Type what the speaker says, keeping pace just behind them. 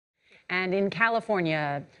And in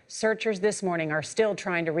California, searchers this morning are still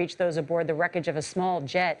trying to reach those aboard the wreckage of a small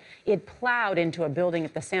jet. It plowed into a building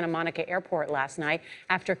at the Santa Monica airport last night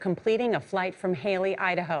after completing a flight from Haley,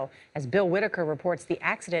 Idaho. As Bill Whitaker reports, the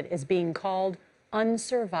accident is being called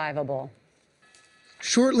unsurvivable.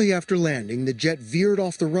 Shortly after landing, the jet veered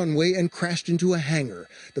off the runway and crashed into a hangar,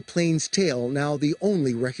 the plane's tail now the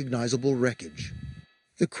only recognizable wreckage.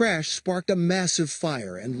 The crash sparked a massive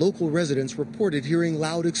fire, and local residents reported hearing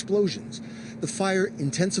loud explosions. The fire,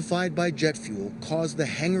 intensified by jet fuel, caused the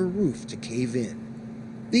hangar roof to cave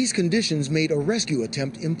in. These conditions made a rescue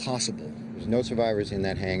attempt impossible. There's no survivors in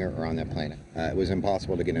that hangar or on that plane. It was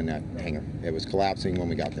impossible to get in that hangar. It was collapsing when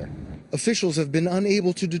we got there. Officials have been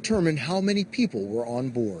unable to determine how many people were on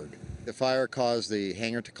board. The fire caused the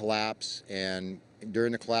hangar to collapse, and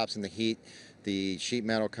during the collapse in the heat, the sheet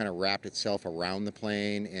metal kind of wrapped itself around the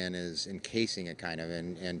plane and is encasing it kind of,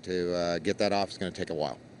 and to get that off is going to take a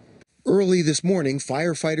while. Early this morning,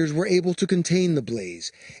 firefighters were able to contain the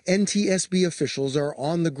blaze. NTSB officials are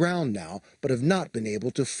on the ground now, but have not been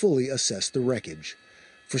able to fully assess the wreckage.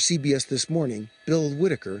 For CBS This Morning, Bill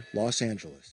Whitaker, Los Angeles.